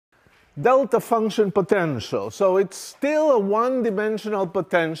delta function potential. So it's still a one-dimensional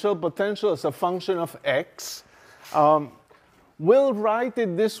potential. Potential is a function of x. We'll write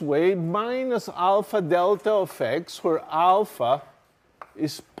it this way, minus alpha delta of x, where alpha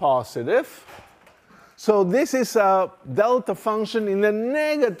is positive. So this is a delta function in the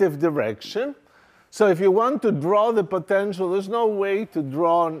negative direction. So if you want to draw the potential, there's no way to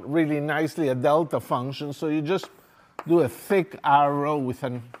draw really nicely a delta function. So you just do a thick arrow with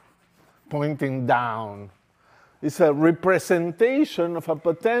an pointing down. It's a representation of a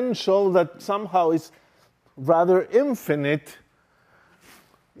potential that somehow is rather infinite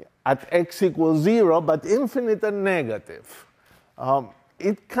at x equals 0, but infinite and negative.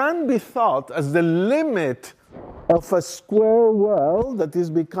 It can be thought as the limit of a square well that is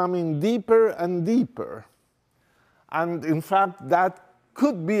becoming deeper and deeper. And in fact, that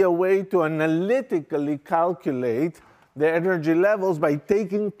could be a way to analytically calculate the energy levels by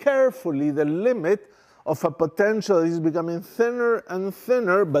taking carefully the limit of a potential that is becoming thinner and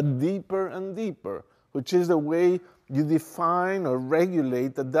thinner, but deeper and deeper, which is the way you define or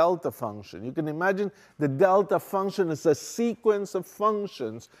regulate the delta function. You can imagine the delta function as a sequence of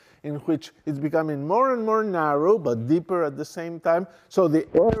functions in which it's becoming more and more narrow, but deeper at the same time. So the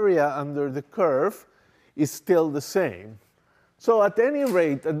area under the curve is still the same. So at any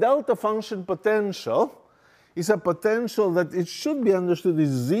rate, a delta function potential is a potential that it should be understood is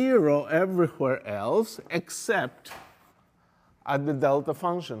 0 everywhere else except at the delta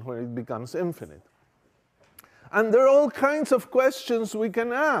function where it becomes infinite. And there are all kinds of questions we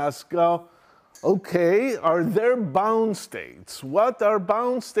can ask. Okay, are there bound states? What are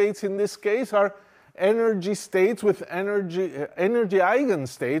bound states in this case? Are energy states with energy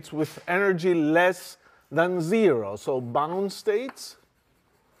eigenstates with energy less than 0. So bound states,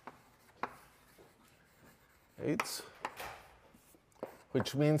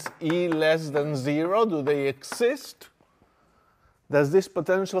 which means E less than 0, do they exist? Does this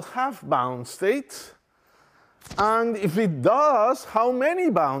potential have bound states? And if it does, how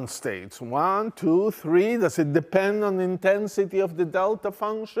many bound states? 1, 2, 3. Does it depend on the intensity of the delta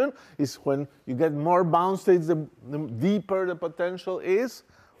function? Is when you get more bound states, the deeper the potential is?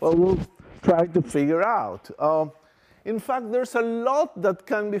 Well, we'll try to figure out. In fact, there's a lot that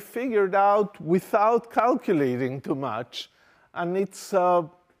can be figured out without calculating too much. And it's a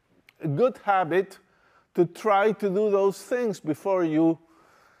good habit to try to do those things before you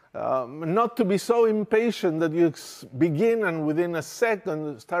not to be so impatient that you begin and within a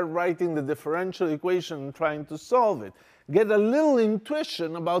second start writing the differential equation and trying to solve it. Get a little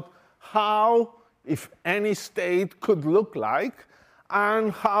intuition about how, if any state could look like,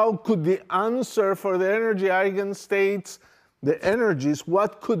 and how could the answer for the energy eigenstates, the energies,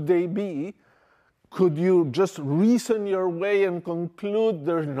 what could they be? Could you just reason your way and conclude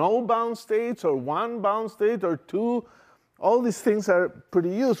there's no bound states, or one bound state, or two? All these things are pretty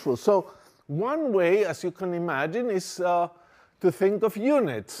useful. So one way, as you can imagine, is to think of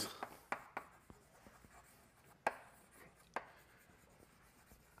units.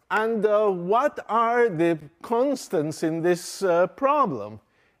 And what are the constants in this problem?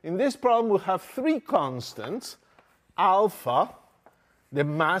 In this problem, we have three constants: alpha, the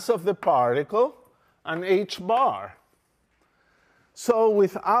mass of the particle, and h bar. So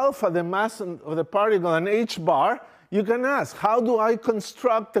with alpha, the mass of the particle, and h bar, you can ask, how do I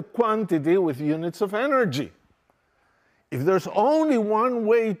construct a quantity with units of energy? If there's only one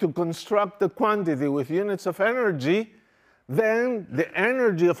way to construct a quantity with units of energy, then the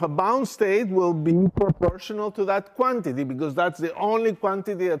energy of a bound state will be proportional to that quantity, because that's the only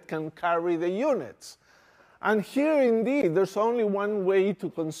quantity that can carry the units. And here, indeed, there's only one way to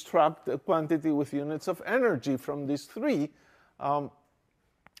construct a quantity with units of energy from these three.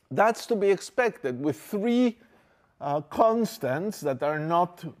 That's to be expected with three constants that are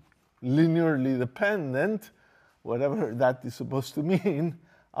not linearly dependent, whatever that is supposed to mean.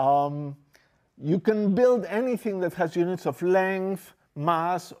 You can build anything that has units of length,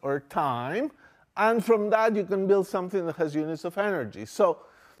 mass, or time, and from that you can build something that has units of energy. So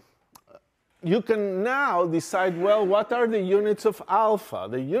you can now decide, well, what are the units of alpha?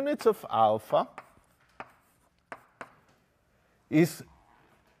 The units of alpha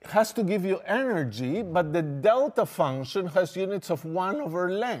has to give you energy, but the delta function has units of 1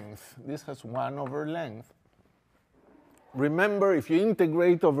 over length. This has 1 over length. Remember, if you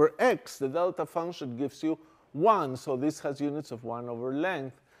integrate over x, the delta function gives you 1, so this has units of 1 over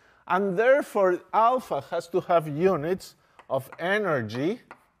length. And therefore, alpha has to have units of energy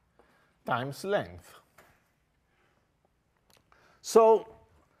times length. So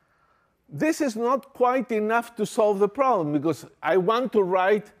this is not quite enough to solve the problem, because I want to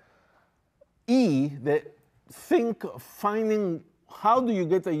write E, think of finding how do you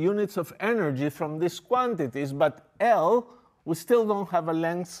get the units of energy from these quantities, but L, we still don't have a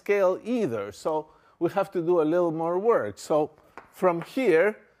length scale either, so we have to do a little more work. So from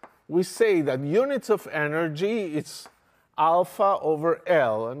here, we say that units of energy, it's alpha over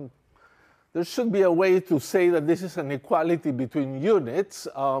L, and there should be a way to say that this is an equality between units.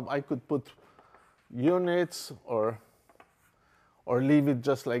 I could put units or leave it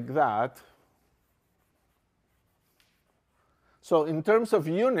just like that. So in terms of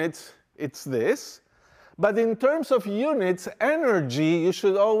units, it's this. But in terms of units, energy, you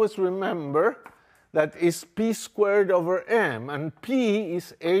should always remember that is p squared over m. And p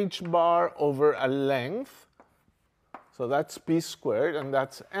is h bar over a length. So that's p squared, and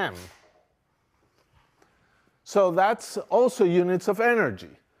that's m. So that's also units of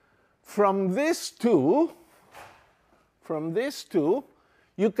energy. From these two,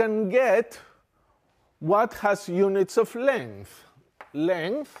 you can get what has units of length.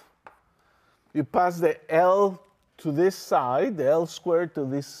 Length, you pass the L to this side, the L squared to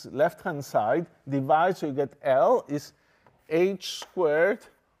this left-hand side, divide, so you get L is h squared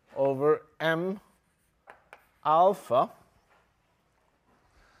over m alpha.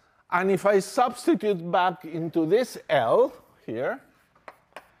 And if I substitute back into this L here,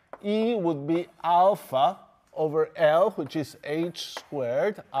 E would be alpha over L, which is h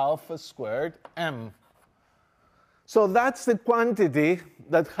squared, alpha squared, m. So that's the quantity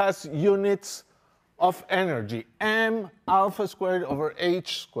that has units of energy. M alpha squared over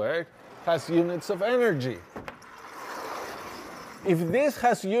h squared has units of energy. If this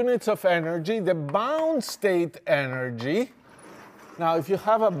has units of energy, the bound state energy, now if you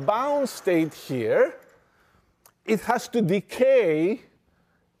have a bound state here, it has to decay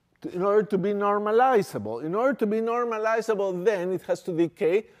in order to be normalizable. In order to be normalizable, then it has to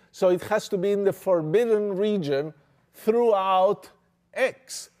decay, so it has to be in the forbidden region throughout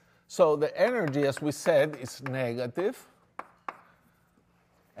x. So the energy, as we said, is negative.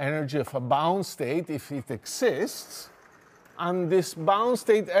 Energy of a bound state, if it exists. And this bound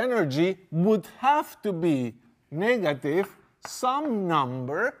state energy would have to be negative some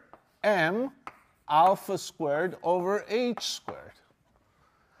number m alpha squared over h squared.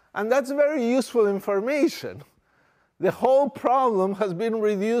 And that's very useful information. The whole problem has been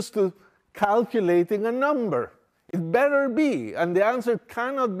reduced to calculating a number. It better be, and the answer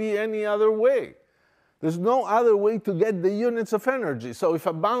cannot be any other way. There's no other way to get the units of energy. So if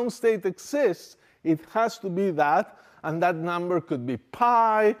a bound state exists, it has to be that, and that number could be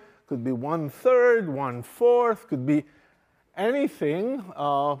pi, could be 1/3, 1/4, could be anything.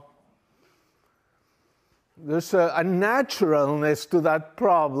 There's a naturalness to that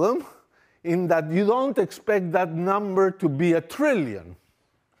problem in that you don't expect that number to be a trillion,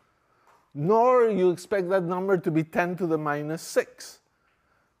 nor you expect that number to be 10 to the minus 6,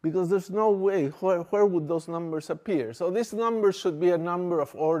 because there's no way. Where would those numbers appear? So this number should be a number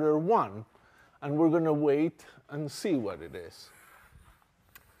of order 1, and we're going to wait and see what it is.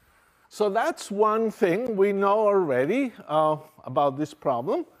 So that's one thing we know already about this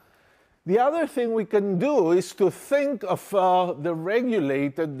problem. The other thing we can do is to think of the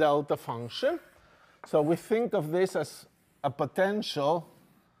regulated delta function. So we think of this as a potential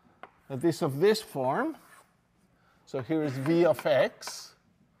that is of this form. So here is v of x,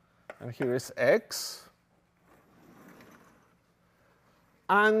 and here is x.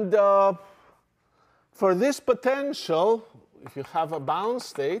 And for this potential, if you have a bound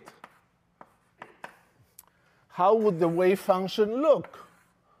state, how would the wave function look?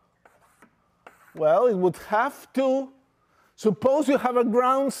 Well, it would have to, suppose you have a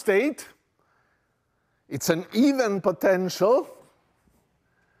ground state, it's an even potential,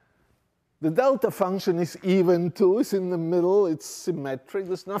 the delta function is even too, it's in the middle, it's symmetric,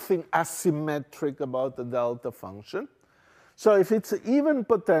 there's nothing asymmetric about the delta function. So if it's an even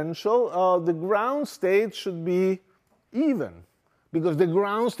potential, the ground state should be even, because the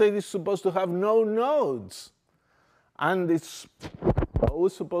ground state is supposed to have no nodes, and it's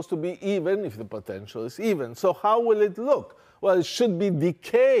always supposed to be even if the potential is even. So how will it look? Well, it should be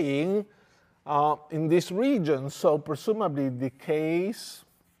decaying in this region. So presumably it decays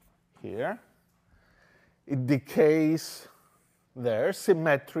here. It decays there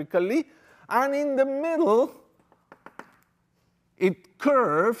symmetrically. And in the middle, it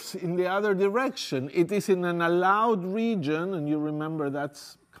curves in the other direction. It is in an allowed region, and you remember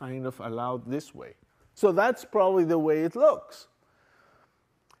that's kind of allowed this way. So that's probably the way it looks.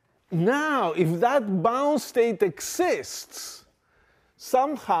 Now, if that bound state exists,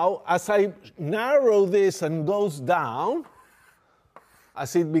 somehow, as I narrow this and goes down,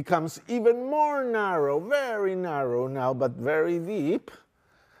 as it becomes even more narrow, very narrow now, but very deep,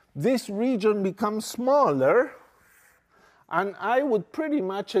 this region becomes smaller, and I would pretty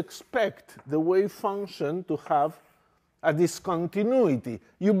much expect the wave function to have a discontinuity.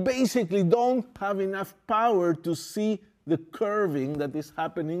 You basically don't have enough power to see the curving that is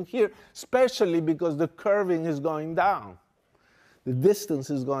happening here, especially because the curving is going down. The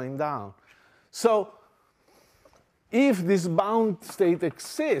distance is going down. So if this bound state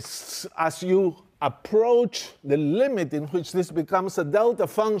exists as you approach the limit in which this becomes a delta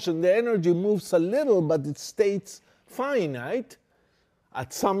function, the energy moves a little, but it stays finite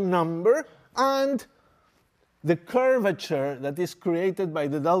at some number, and the curvature that is created by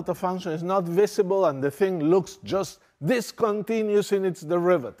the delta function is not visible, and the thing looks just discontinuous in its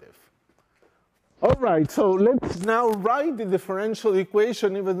derivative. All right, so let's now write the differential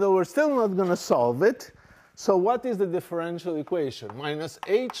equation, even though we're still not going to solve it. So what is the differential equation? Minus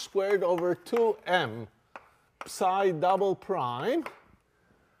h squared over 2m psi double prime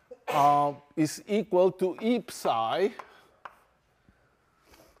is equal to e psi.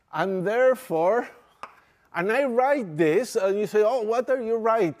 And therefore, and I write this, and you say, oh, what are you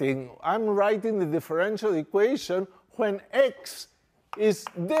writing? I'm writing the differential equation when x is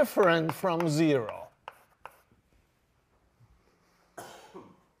different from 0.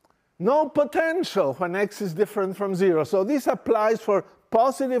 No potential when x is different from 0. So this applies for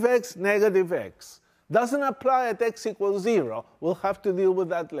positive x, negative x. Doesn't apply at x equals 0. We'll have to deal with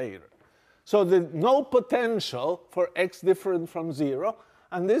that later. So no potential for x different from 0.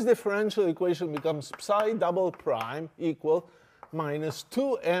 And this differential equation becomes psi double prime equal minus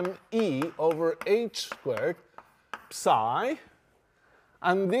 2me over h squared psi.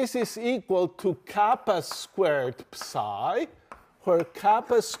 And this is equal to kappa squared psi, where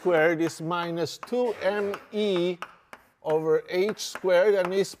kappa squared is minus 2me over h squared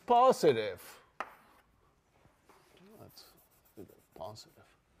and is positive. Let's do that positive.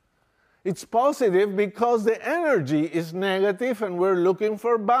 It's positive because the energy is negative and we're looking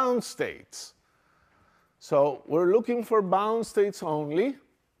for bound states. So we're looking for bound states only.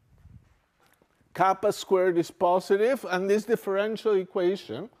 Kappa squared is positive, and this differential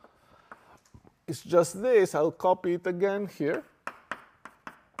equation is just this. I'll copy it again here.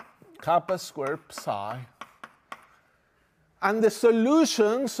 Kappa squared psi. And the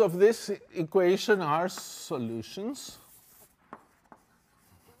solutions of this equation are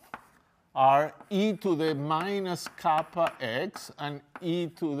e to the minus kappa x and e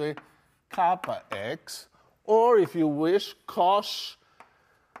to the kappa x, or if you wish, cosh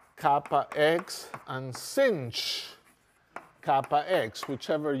kappa x and sinh kappa x,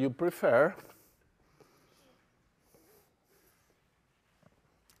 whichever you prefer.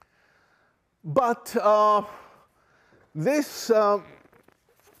 But this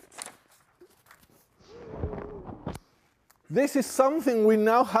is something we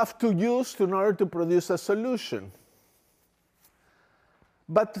now have to use in order to produce a solution.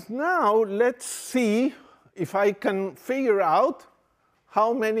 But now let's see if I can figure out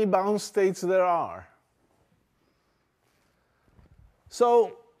how many bound states there are.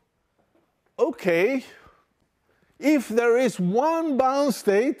 So, okay, if there is one bound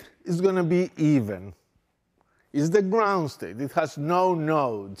state, it's going to be even. It's the ground state. It has no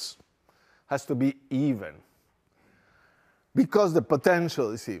nodes. It has to be even, because the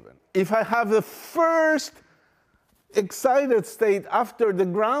potential is even. If I have the first excited state after the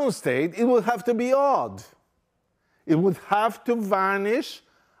ground state, it will have to be odd. It would have to vanish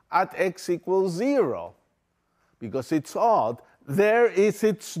at x equals 0, because it's odd. There is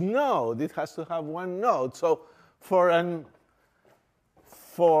its node. It has to have one node. So for an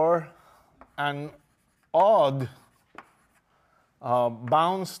odd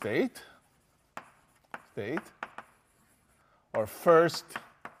bound state, or first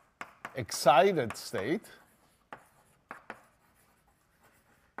excited state,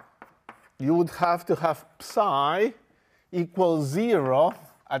 you would have to have psi equals 0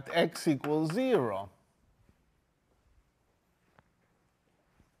 at x equals 0.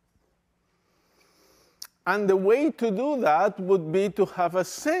 And the way to do that would be to have a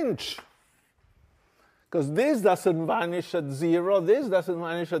sinh, because this doesn't vanish at 0, this doesn't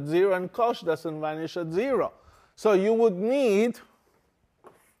vanish at 0, and cosh doesn't vanish at 0. So you would need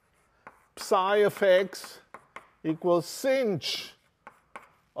psi of x equals sinh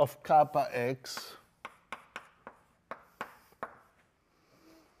of kappa x.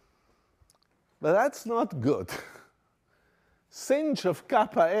 But that's not good. Sinh of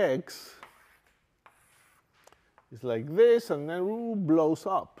kappa x is like this, and then blows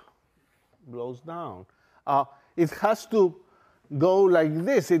up, blows down. It has to go like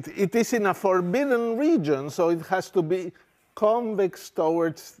this. It is in a forbidden region, so it has to be convex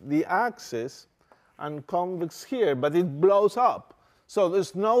towards the axis and convex here, but it blows up. So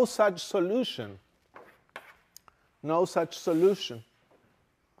there's no such solution. No such solution.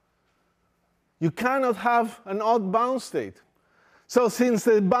 You cannot have an odd bound state. So since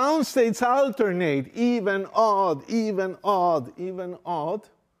the bound states alternate, even, odd, even, odd, even, odd,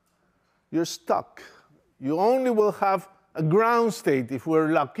 you're stuck. You only will have a ground state if we're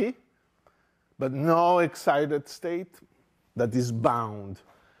lucky, but no excited state that is bound.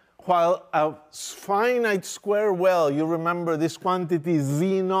 While a finite square well, you remember this quantity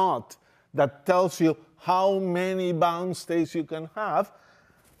Z naught that tells you how many bound states you can have,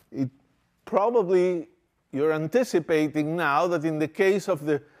 it probably, you're anticipating now that in the case of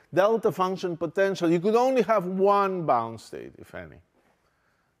the delta function potential, you could only have one bound state, if any.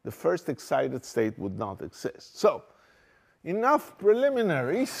 The first excited state would not exist. So, enough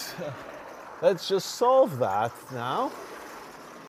preliminaries. Let's just solve that now.